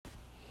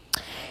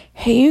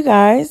Hey, you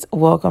guys,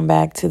 welcome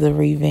back to the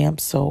Revamped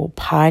Soul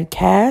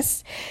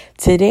podcast.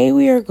 Today,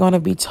 we are going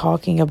to be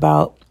talking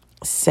about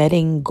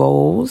setting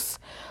goals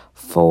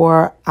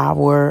for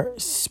our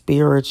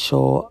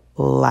spiritual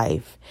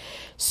life.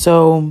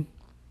 So,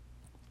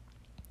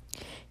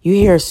 you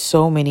hear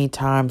so many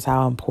times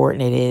how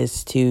important it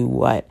is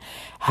to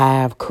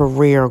have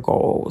career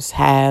goals,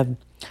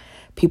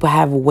 people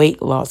have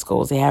weight loss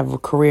goals, they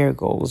have career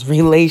goals,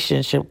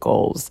 relationship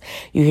goals.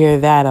 You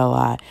hear that a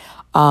lot.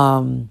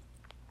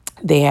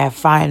 They have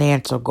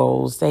financial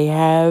goals. They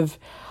have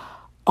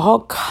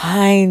all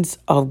kinds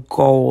of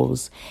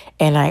goals.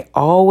 And I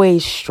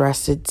always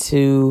stress it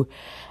to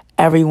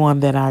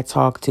everyone that I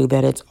talk to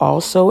that it's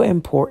also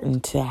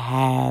important to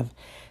have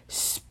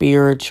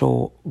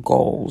spiritual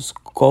goals,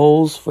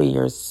 goals for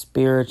your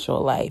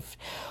spiritual life,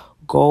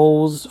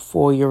 goals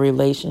for your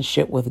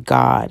relationship with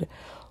God,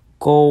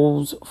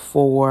 goals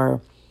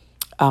for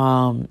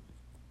how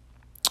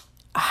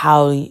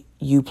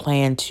you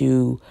plan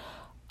to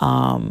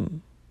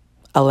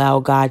allow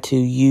God to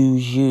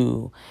use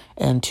you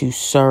and to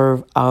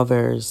serve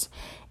others.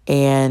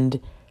 And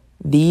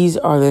these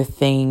are the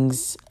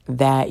things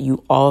that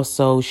you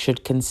also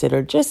should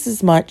consider just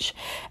as much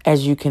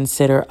as you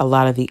consider a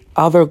lot of the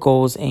other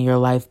goals in your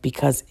life,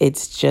 because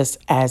it's just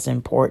as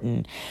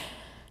important.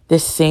 The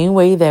same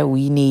way that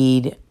we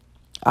need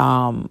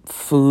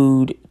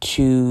food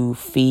to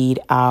feed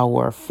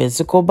our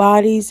physical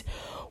bodies,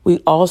 we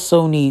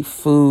also need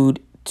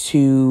food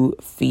to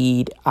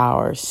feed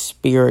our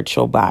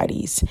spiritual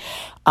bodies.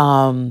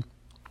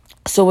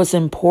 So it's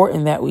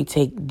important that we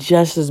take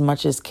just as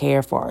much as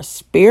care for our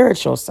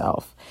spiritual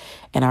self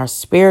and our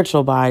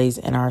spiritual bodies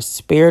and our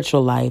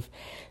spiritual life,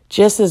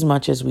 just as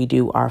much as we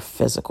do our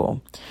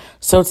physical.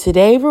 So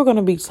today we're going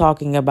to be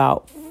talking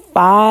about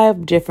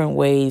 5 different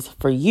ways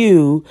for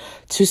you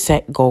to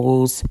set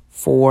goals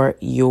for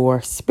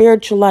your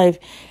spiritual life,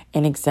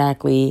 and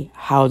exactly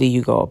how do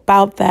you go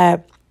about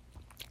that.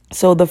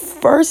 So the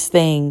first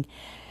thing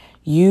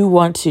you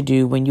want to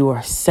do when you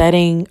are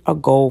setting a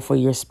goal for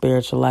your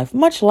spiritual life,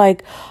 much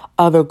like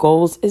other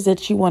goals, is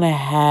that you want to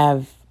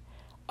have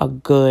a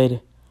good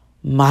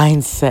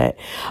mindset.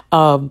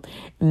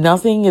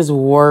 Nothing is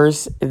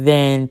worse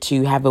than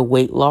to have a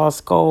weight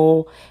loss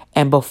goal,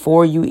 and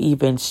before you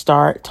even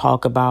start,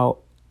 talk about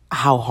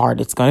how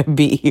hard it's going to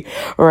be,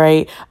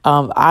 right?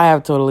 I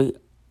have totally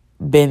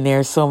been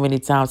there so many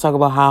times. Talk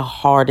about how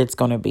hard it's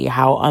going to be,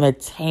 how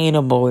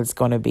unattainable it's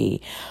going to be.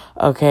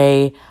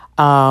 Okay.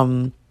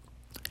 How,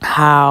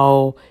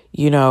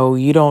 you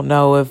don't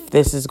know if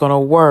this is going to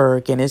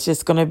work and it's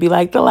just going to be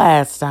like the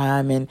last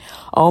time. And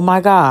oh my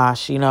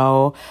gosh,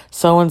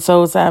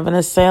 so-and-so's having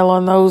a sale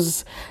on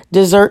those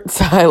desserts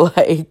I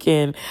like.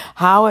 And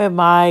how am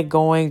I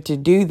going to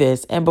do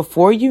this? And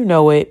before you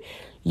know it,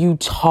 you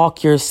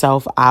talk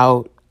yourself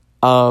out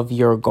of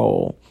your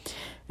goal.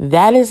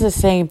 That is the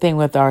same thing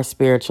with our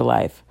spiritual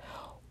life.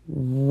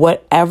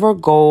 Whatever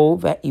goal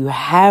that you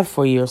have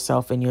for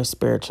yourself in your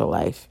spiritual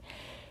life,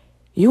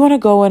 you want to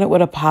go in it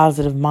with a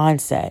positive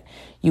mindset.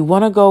 You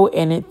want to go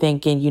in it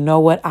thinking, you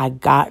know what, I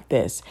got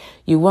this.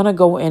 You want to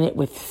go in it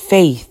with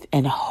faith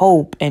and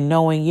hope and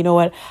knowing, you know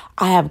what,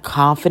 I have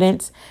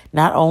confidence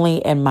not only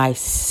in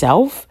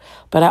myself,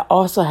 but I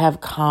also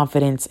have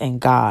confidence in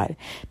God.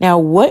 Now,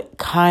 what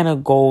kind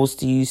of goals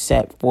do you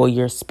set for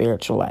your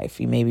spiritual life?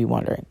 You may be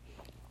wondering.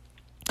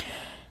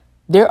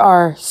 There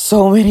are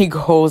so many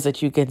goals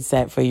that you can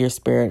set for your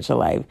spiritual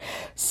life.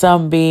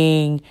 Some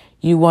being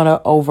you want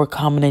to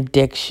overcome an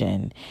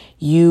addiction.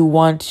 You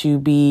want to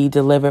be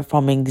delivered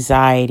from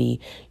anxiety.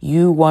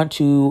 You want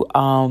to,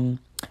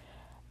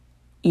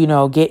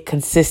 get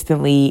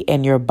consistently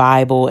in your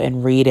Bible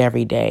and read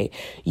every day.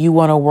 You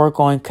want to work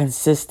on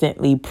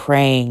consistently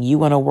praying. You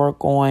want to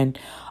work on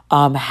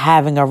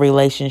having a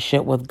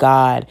relationship with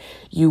God.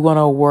 You want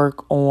to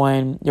work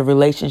on your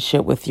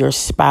relationship with your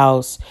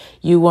spouse.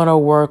 You want to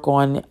work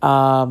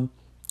on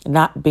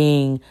not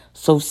being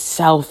so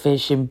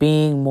selfish and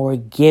being more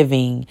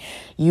giving.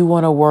 You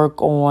want to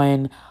work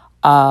on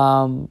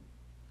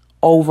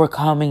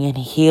overcoming and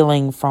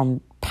healing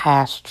from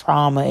past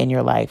trauma in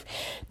your life.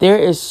 There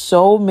is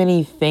so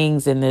many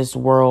things in this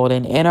world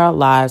and in our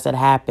lives that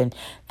happen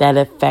that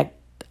affect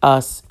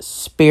us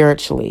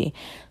spiritually.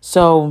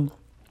 So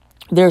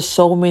there's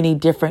so many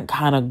different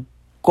kind of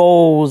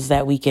goals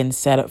that we can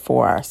set up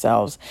for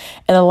ourselves.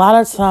 And a lot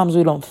of times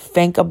we don't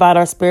think about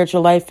our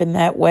spiritual life in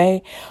that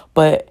way,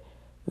 but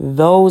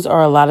those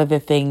are a lot of the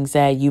things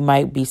that you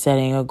might be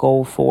setting a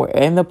goal for,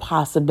 and the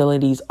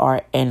possibilities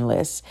are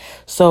endless.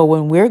 So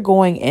when we're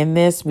going in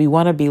this, we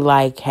want to be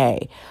like,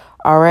 hey,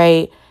 all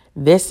right,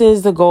 this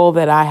is the goal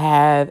that I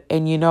have.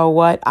 And you know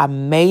what? I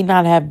may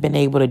not have been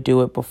able to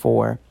do it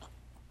before,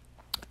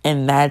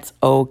 and that's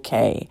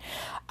okay.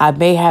 I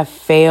may have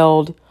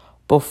failed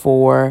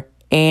before,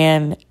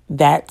 and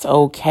that's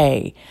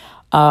okay.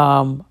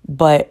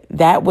 But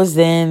that was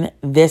then,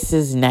 this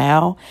is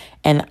now,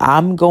 and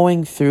I'm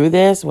going through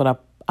this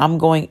I'm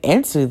going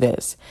into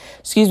this,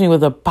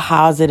 with a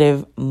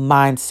positive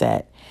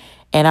mindset.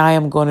 And I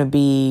am going to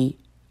be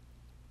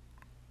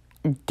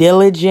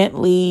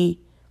diligently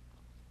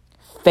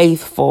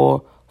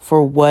faithful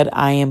for what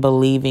I am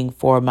believing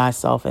for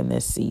myself in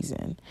this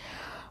season.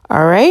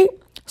 All right.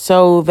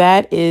 So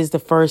that is the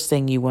first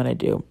thing you want to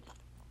do.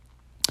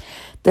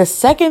 The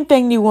second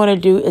thing you want to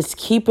do is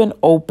keep an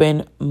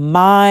open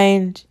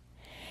mind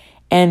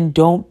and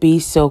don't be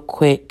so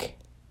quick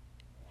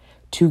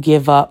to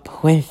give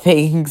up when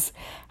things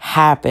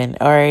happen.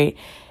 All right.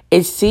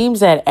 It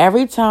seems that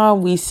every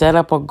time we set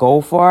up a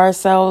goal for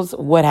ourselves,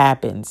 what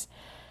happens?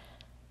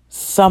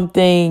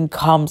 Something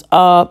comes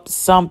up,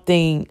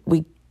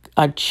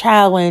 a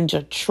challenge,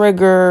 a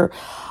trigger,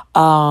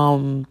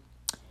 some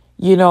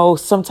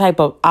type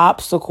of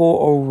obstacle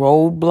or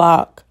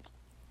roadblock.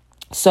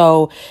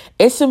 So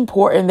it's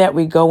important that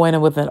we go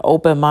in with an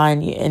open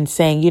mind and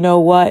saying, you know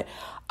what?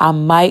 I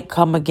might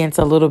come against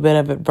a little bit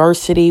of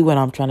adversity when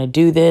I'm trying to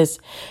do this.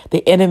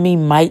 The enemy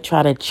might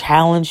try to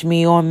challenge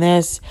me on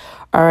this.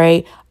 All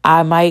right.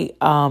 I might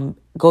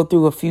go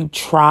through a few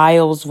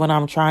trials when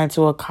I'm trying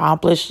to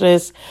accomplish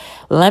this.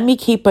 Let me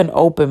keep an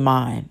open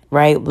mind,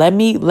 right? Let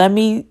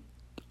me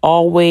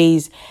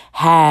always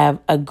have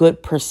a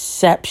good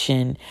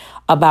perception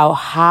about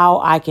how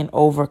I can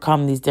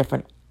overcome these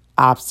different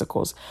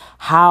obstacles,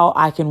 how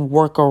I can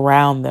work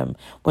around them.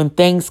 When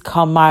things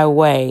come my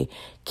way,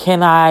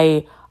 can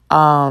I,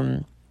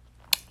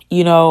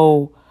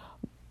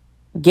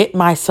 get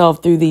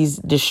myself through these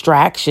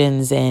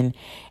distractions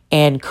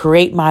and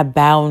create my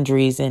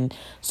boundaries. And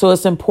so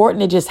it's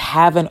important to just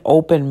have an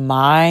open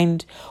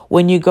mind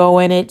when you go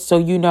in it. So,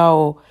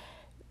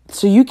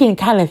 so you can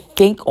kind of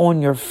think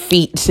on your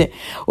feet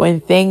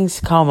when things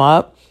come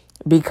up,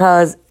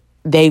 because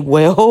they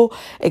will,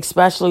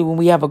 especially when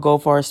we have a goal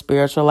for our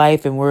spiritual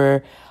life and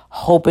we're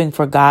hoping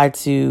for God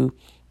to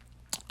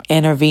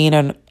intervene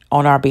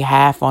on our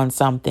behalf on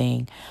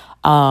something,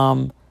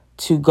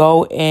 to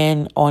go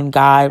in on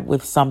God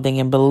with something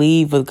and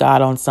believe with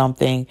God on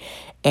something.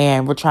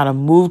 And we're trying to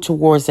move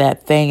towards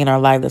that thing in our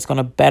life that's going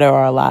to better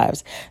our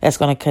lives, that's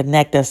going to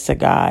connect us to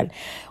God,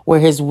 where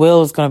his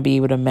will is going to be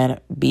able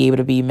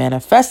to be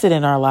manifested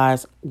in our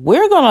lives.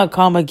 We're going to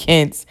come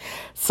against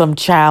some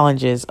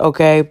challenges.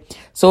 Okay.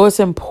 So it's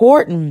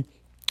important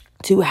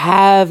to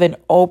have an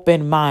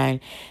open mind,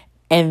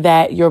 and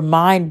that your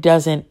mind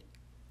doesn't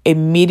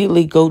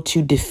immediately go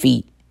to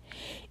defeat,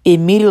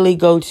 immediately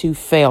go to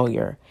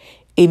failure,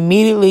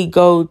 immediately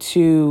go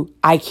to,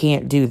 I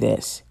can't do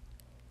this.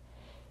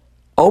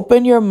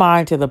 Open your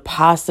mind to the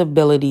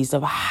possibilities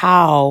of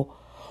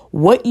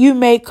what you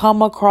may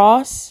come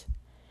across.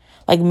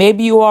 Like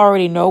maybe you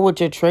already know what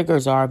your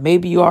triggers are.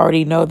 Maybe you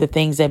already know the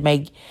things that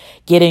may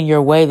get in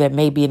your way, that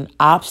may be an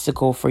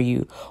obstacle for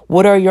you.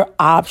 What are your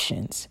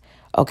options?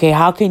 Okay,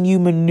 how can you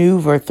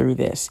maneuver through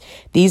this?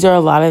 These are a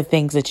lot of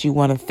things that you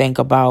want to think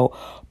about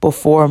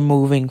before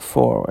moving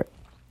forward.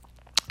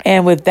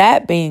 And with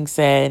that being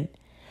said,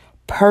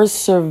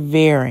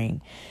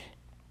 persevering.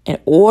 In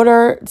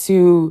order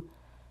to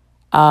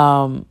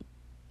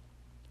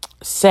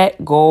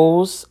set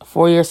goals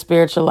for your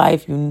spiritual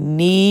life, you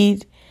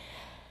need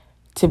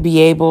to be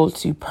able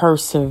to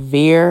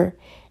persevere,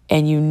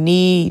 and you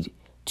need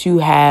to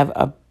have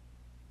a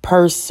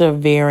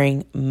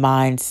persevering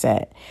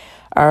mindset.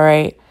 All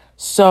right.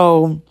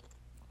 So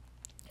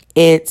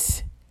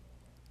it's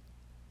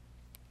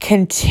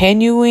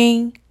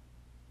continuing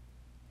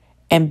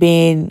and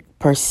being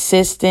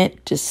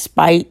persistent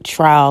despite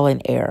trial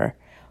and error,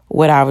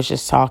 what I was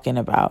just talking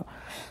about.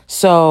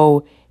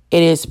 So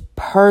it is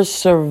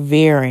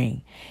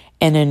persevering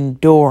and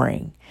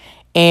enduring.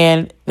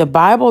 And the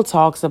Bible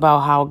talks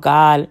about how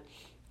God,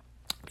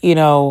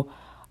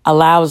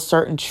 allows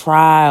certain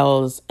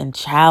trials and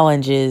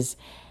challenges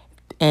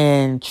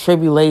and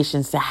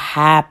tribulations to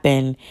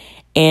happen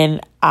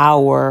in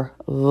our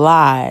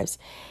lives.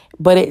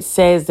 But it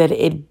says that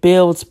it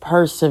builds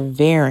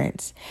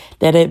perseverance,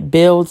 that it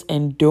builds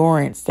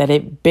endurance, that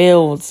it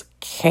builds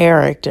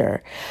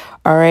character.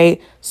 All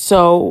right.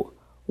 So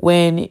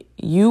when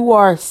you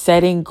are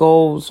setting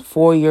goals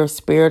for your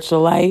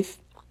spiritual life,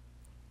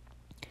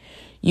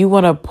 you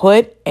want to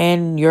put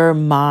in your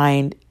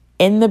mind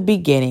in the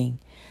beginning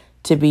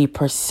to be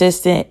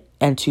persistent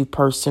and to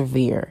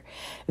persevere.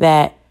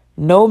 That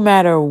no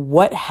matter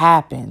what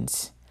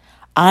happens,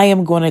 I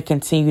am going to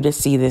continue to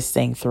see this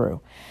thing through.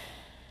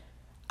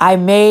 I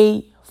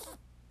may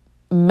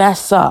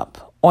mess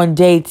up on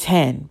day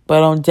 10,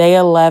 but on day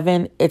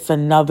 11, it's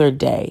another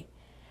day.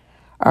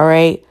 All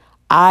right.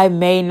 I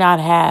may not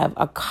have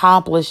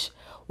accomplished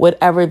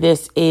whatever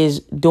this is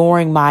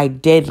during my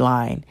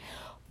deadline,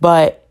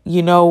 but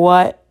you know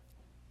what?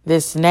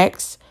 This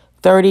next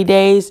 30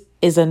 days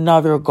is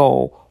another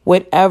goal.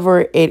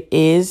 Whatever it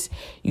is,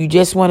 you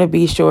just want to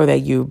be sure that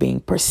you're being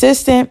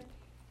persistent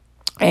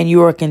and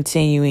you are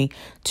continuing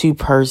to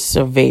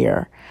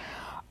persevere.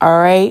 All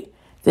right.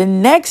 The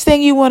next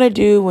thing you want to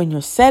do when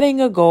you're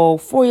setting a goal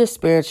for your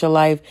spiritual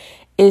life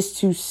is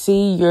to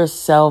see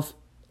yourself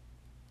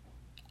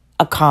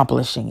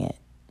accomplishing it.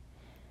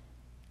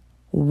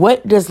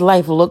 What does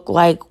life look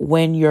like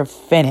when you're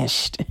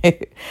finished?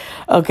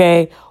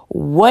 Okay.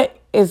 What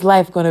is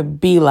life going to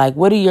be like?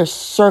 What are your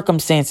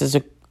circumstances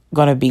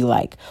going to be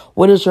like?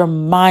 What is your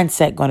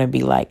mindset going to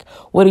be like?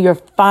 What are your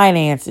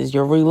finances,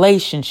 your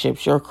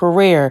relationships, your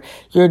career,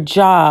 your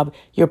job,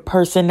 your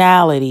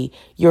personality,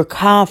 your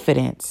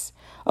confidence,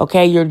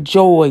 okay, your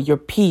joy, your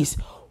peace?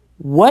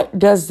 What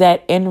does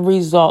that end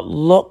result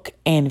look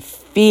and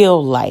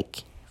feel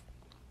like?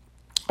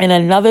 And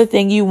another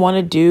thing you want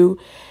to do,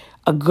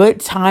 a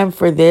good time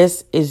for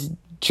this is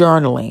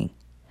journaling,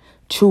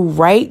 to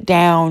write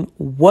down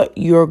what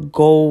your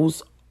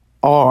goals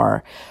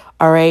are.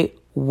 All right.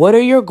 What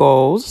are your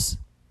goals?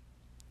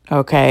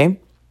 Okay.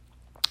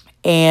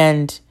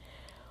 And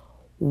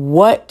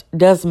what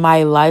does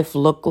my life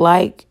look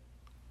like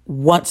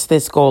once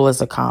this goal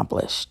is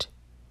accomplished?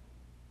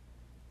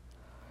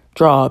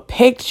 Draw a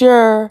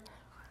picture,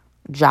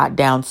 jot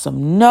down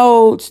some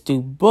notes,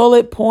 do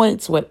bullet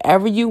points,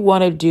 whatever you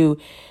want to do.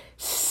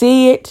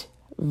 See it,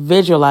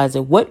 visualize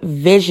it. What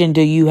vision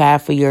do you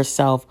have for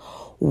yourself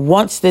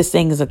once this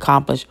thing is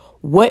accomplished?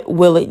 What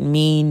will it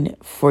mean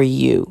for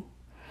you?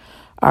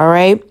 All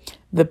right.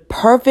 The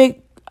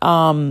perfect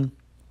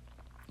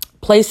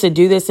place to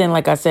do this in,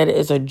 like I said,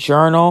 is a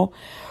journal.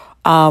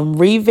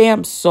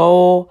 Revamped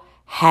Soul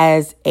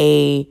has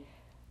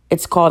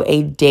it's called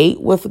a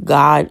Date with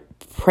God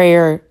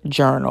prayer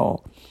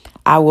journal.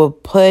 I will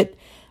put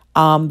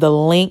the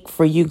link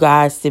for you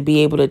guys to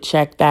be able to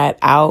check that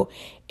out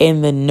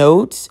in the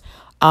notes.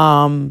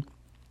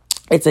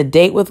 It's a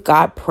Date with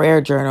God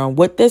prayer journal.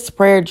 What this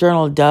prayer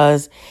journal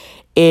does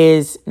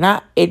is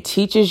it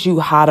teaches you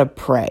how to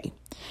pray.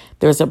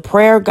 There's a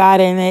prayer guide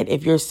in it.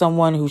 If you're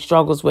someone who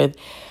struggles with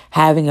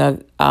having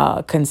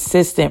a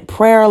consistent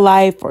prayer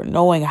life or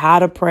knowing how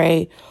to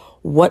pray,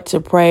 what to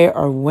pray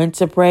or when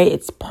to pray,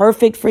 it's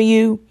perfect for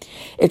you.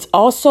 It's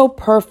also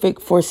perfect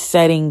for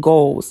setting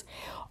goals.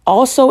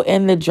 Also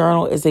in the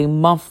journal is a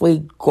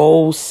monthly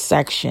goals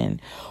section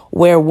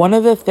where one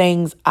of the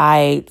things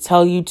I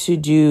tell you to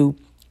do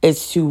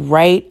is to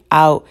write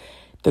out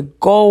the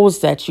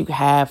goals that you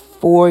have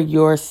for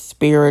your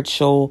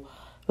spiritual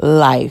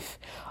life.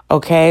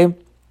 Okay.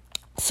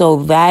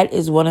 So that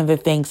is one of the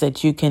things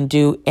that you can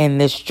do in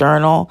this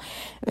journal.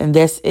 And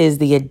this is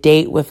the A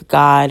Date with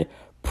God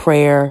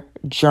prayer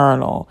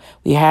journal.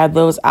 We have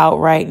those out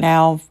right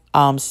now.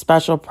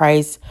 Special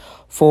price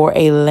for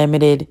a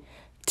limited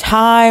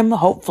time.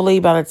 Hopefully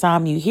by the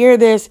time you hear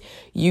this,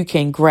 you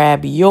can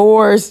grab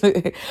yours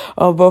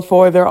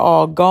before they're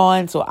all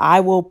gone. So I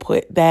will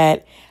put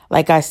that,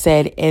 like I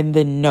said, in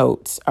the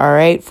notes. All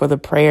right. For the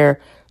prayer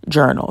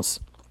journals.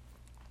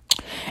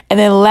 And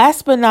then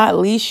last but not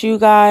least, you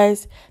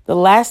guys, the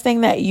last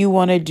thing that you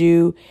want to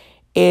do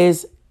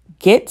is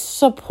get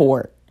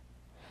support.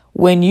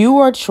 When you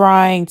are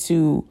trying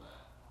to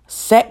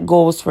set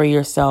goals for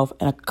yourself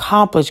and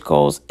accomplish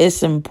goals,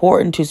 it's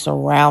important to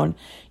surround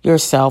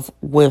yourself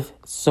with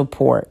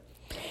support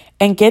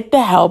and get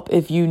the help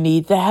if you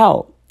need the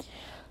help.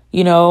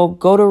 You know,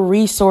 go to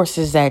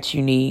resources that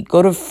you need,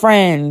 go to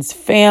friends,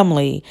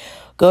 family,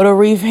 go to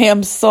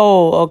Revamped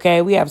Soul.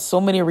 Okay. We have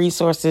so many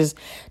resources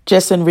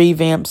just in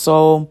Revamped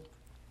Soul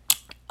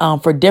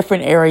for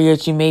different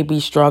areas you may be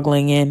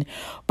struggling in,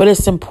 but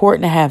it's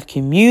important to have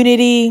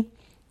community.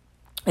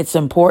 It's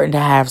important to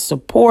have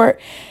support,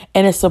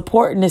 and it's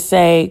important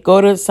to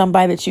go to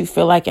somebody that you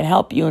feel like can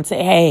help you and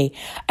say, hey,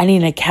 I need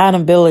an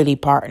accountability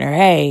partner.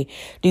 Hey,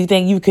 do you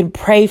think you can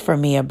pray for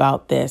me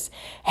about this?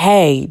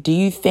 Hey, do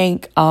you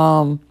think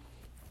that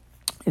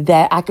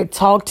I could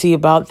talk to you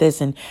about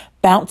this and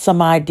bounce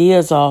some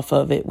ideas off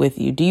of it with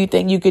you? Do you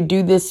think you could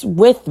do this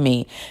with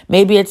me?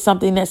 Maybe it's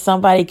something that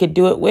somebody could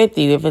do it with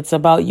you. If it's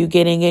about you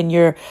getting in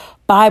your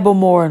Bible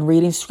more and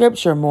reading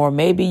scripture more,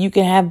 maybe you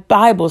can have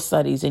Bible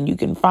studies and you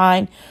can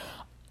find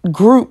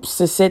groups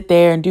to sit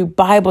there and do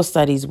Bible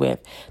studies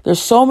with.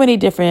 There's so many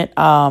different,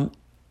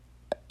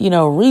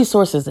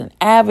 resources and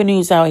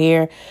avenues out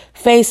here.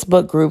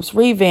 Facebook groups,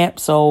 Revamped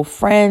Soul,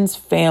 friends,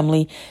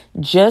 family.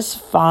 Just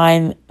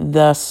find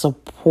the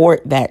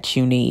support that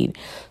you need.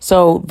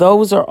 So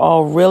those are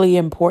all really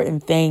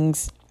important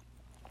things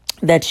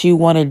that you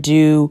want to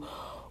do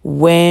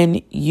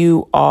when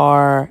you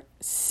are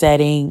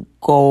setting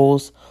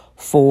goals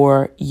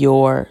for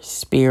your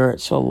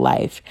spiritual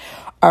life.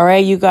 All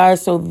right, you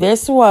guys. So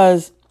this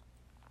was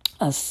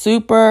a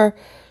super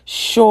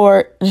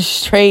short,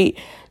 straight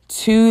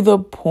to the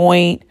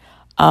point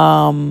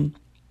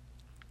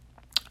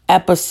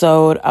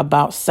episode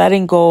about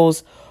setting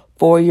goals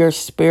for your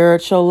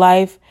spiritual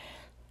life.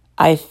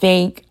 I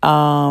think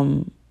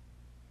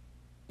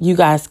you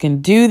guys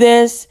can do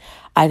this.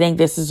 I think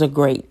this is a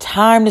great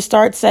time to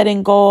start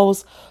setting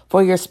goals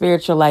for your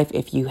spiritual life.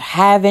 If you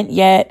haven't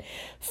yet,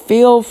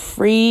 feel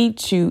free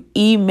to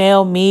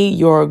email me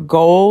your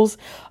goals.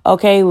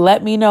 Okay,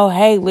 let me know,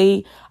 hey,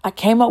 Lee, I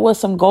came up with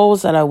some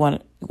goals that I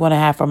want to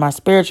have for my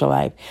spiritual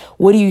life.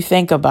 What do you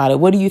think about it?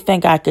 What do you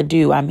think I could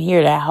do? I'm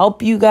here to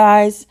help you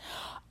guys.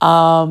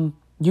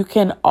 You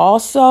can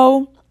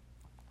also,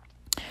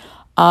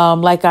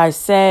 like I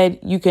said,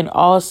 you can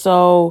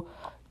also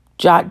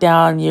jot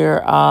down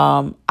your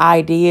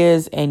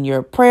ideas in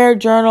your prayer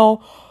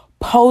journal.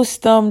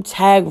 post them,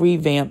 tag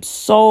Revamp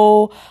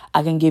Soul.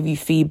 I can give you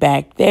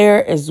feedback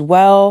there as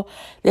well.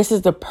 This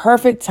is the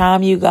perfect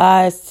time, you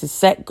guys, to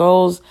set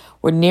goals.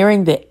 We're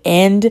nearing the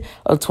end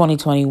of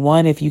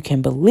 2021, if you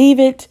can believe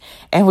it.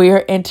 And we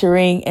are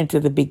entering into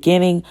the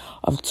beginning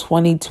of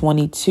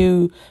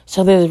 2022.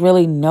 So there's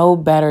really no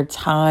better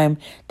time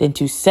than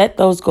to set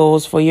those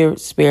goals for your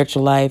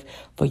spiritual life,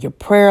 for your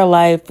prayer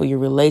life, for your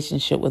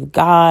relationship with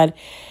God.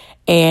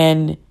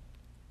 And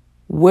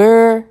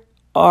where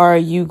are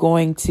you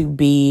going to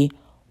be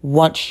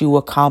once you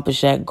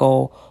accomplish that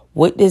goal?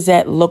 What does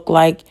that look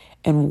like?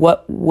 And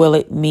what will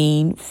it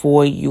mean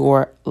for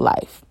your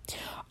life?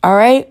 All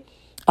right.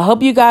 I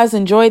hope you guys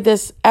enjoyed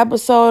this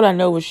episode. I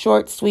know it was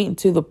short, sweet, and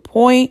to the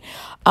point.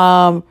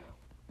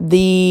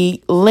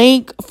 The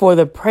link for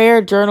the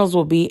prayer journals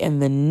will be in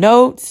the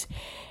notes.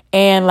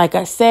 And like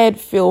I said,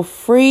 feel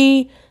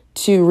free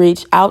to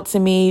reach out to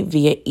me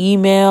via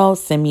email,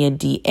 send me a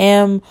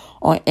DM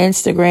on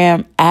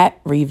Instagram at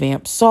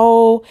Revamp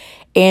Soul.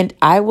 And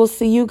I will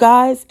see you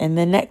guys in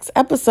the next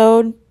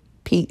episode.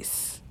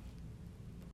 Peace.